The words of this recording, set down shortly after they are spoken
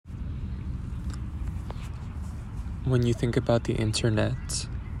when you think about the internet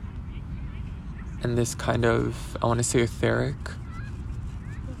and this kind of, I want to say, etheric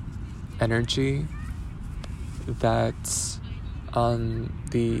energy that on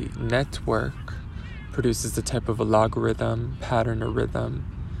the network produces a type of a logarithm, pattern, or rhythm,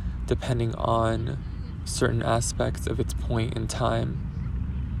 depending on certain aspects of its point in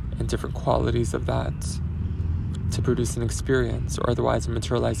time and different qualities of that, to produce an experience, or otherwise a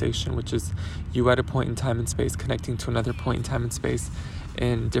materialization, which is you at a point in time and space connecting to another point in time and space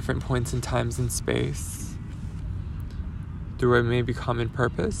in different points in times and space through a maybe common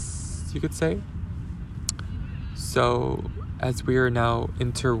purpose, you could say. So as we are now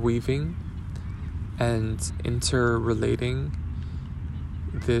interweaving and interrelating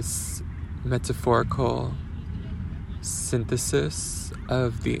this metaphorical synthesis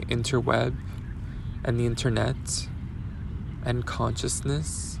of the interweb and the internet and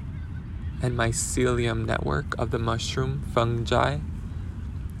consciousness and mycelium network of the mushroom, fungi,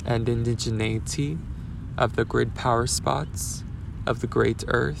 and indigeneity of the grid power spots of the great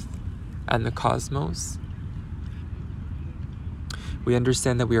earth and the cosmos, we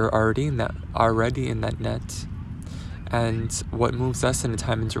understand that we are already in that net, and what moves us in a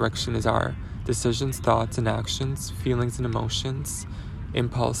time and direction is our decisions, thoughts, and actions, feelings and emotions,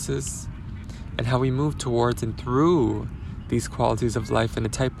 impulses, and how we move towards and through these qualities of life in a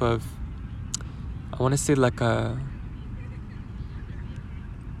type of, I want to say, like a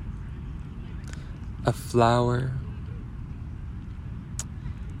flower,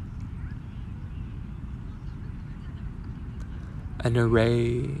 an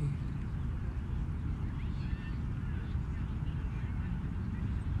array,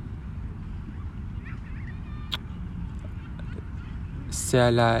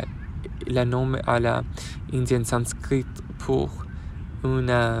 c'est la nom à la Indian Sanskrit pour une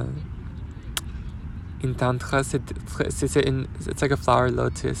tantra, it's like a flower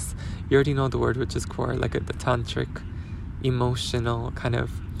lotus. You already know the word, which is core, like the tantric, emotional kind of,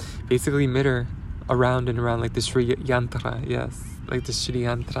 basically mirror around and around, like the Sri Yantra, yes, like the Sri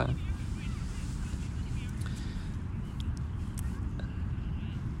Yantra.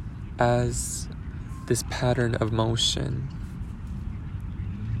 As this pattern of motion,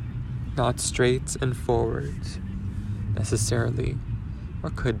 not straight and forward necessarily, or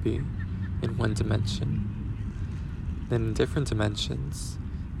could be in one dimension. Then in different dimensions,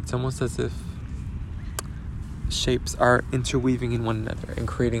 it's almost as if shapes are interweaving in one another and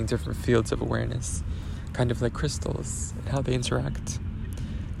creating different fields of awareness, kind of like crystals, and how they interact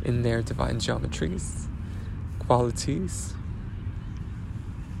in their divine geometries, qualities,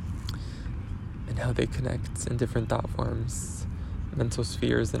 and how they connect in different thought forms, mental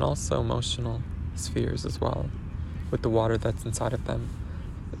spheres, and also emotional spheres as well, with the water that's inside of them.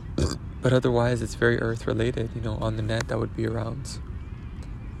 But otherwise, it's very earth related, on the net that would be around.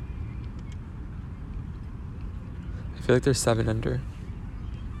 I feel like there's 7 under.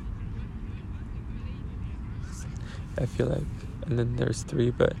 I feel like, and then there's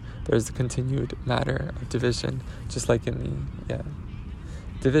 3, but there's a continued matter of division, just like in the,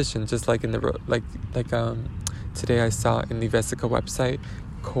 division, just like in the, today I saw in the Vesica website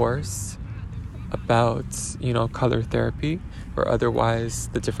course about, color therapy, or otherwise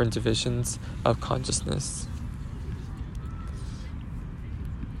the different divisions of consciousness.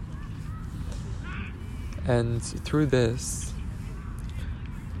 And through this,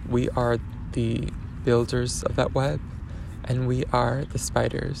 we are the builders of that web, and we are the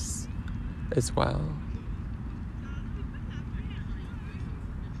spiders as well.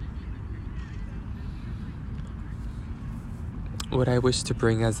 What I wish to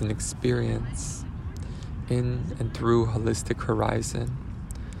bring as an experience in and through Holistic Horizon,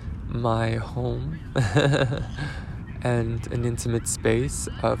 my home and an intimate space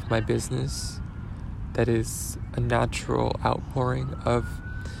of my business that is a natural outpouring of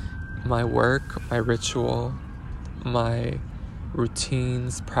my work, my ritual, my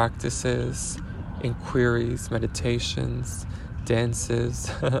routines, practices, inquiries, meditations, dances,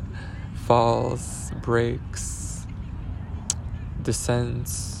 falls, breaks,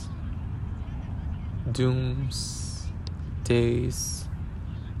 descents, dooms, days,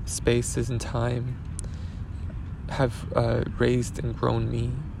 spaces and time have raised and grown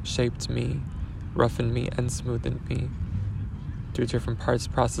me, shaped me, roughened me, and smoothened me through different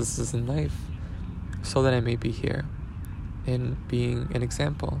processes in life, so that I may be here in being an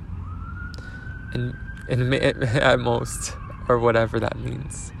example, and at most, or whatever that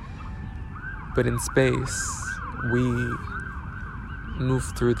means. But in space, we move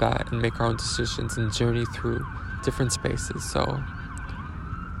through that and make our own decisions and journey through different spaces. So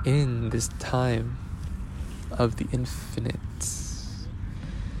in this time of the infinite.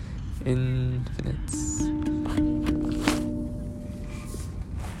 Infinite.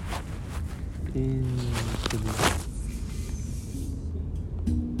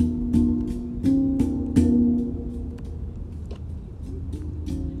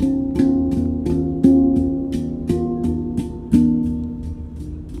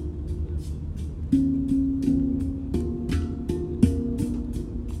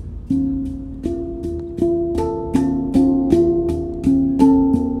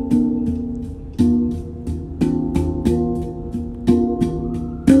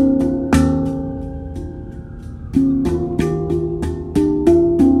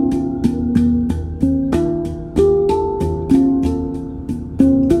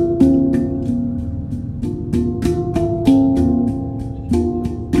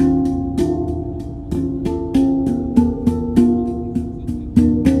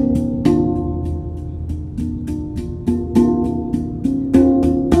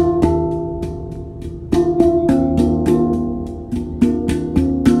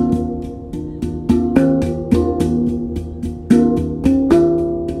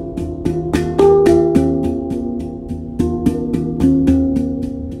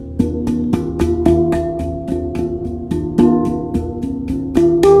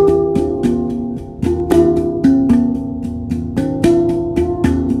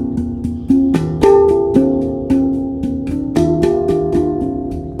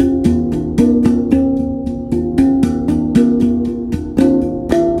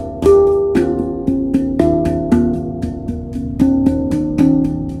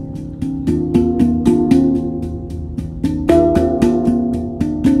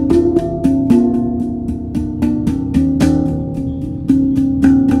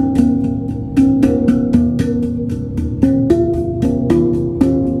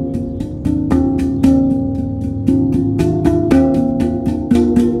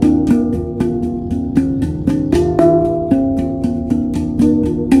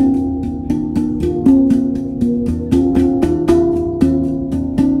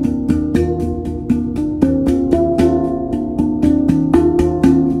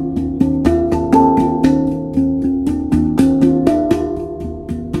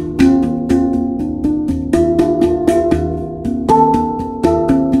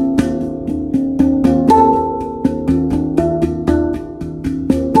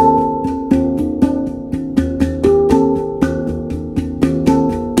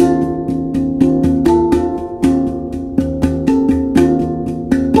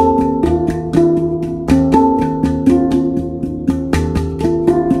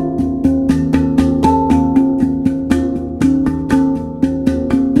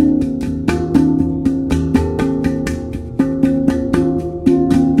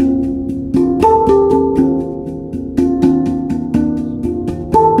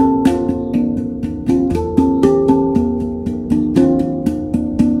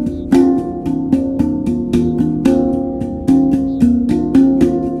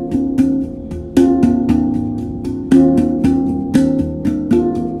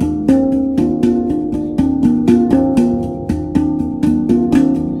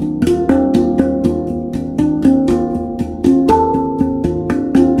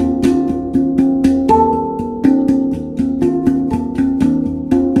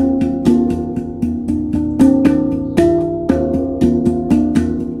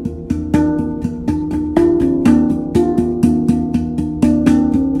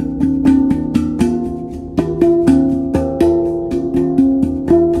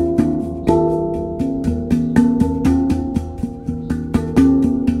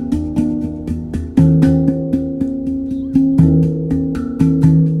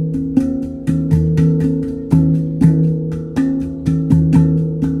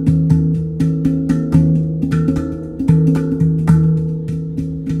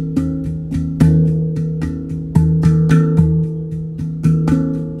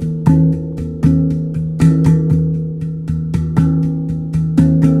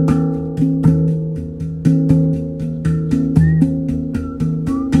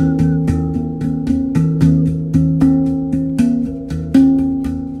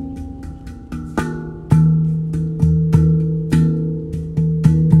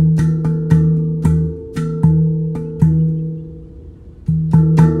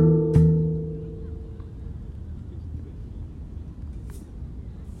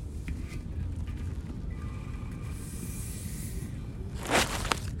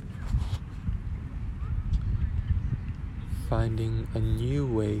 finding a new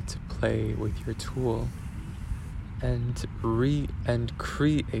way to play with your tool and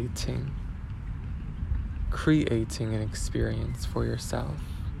creating creating an experience for yourself,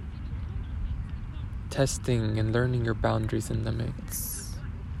 testing and learning your boundaries and limits,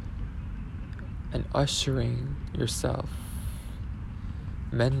 and ushering yourself,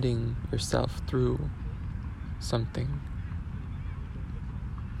 mending yourself through something,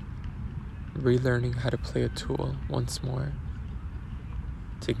 relearning how to play a tool once more,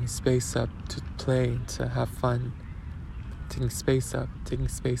 taking space up to play, to have fun, taking space up,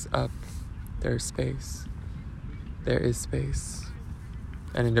 there is space. There is space,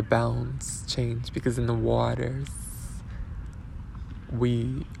 and it abounds change, because in the waters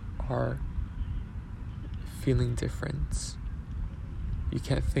we are feeling different. You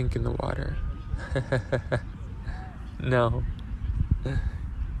can't think in the water. No,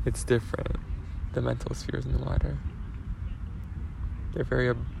 it's different. The mental spheres in the water, they're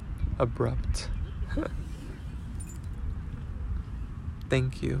very abrupt.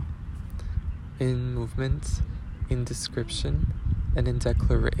 Thank you. In movement, in description, and in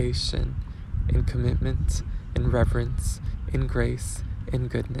declaration, in commitment, in reverence, in grace, in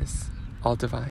goodness, all divine.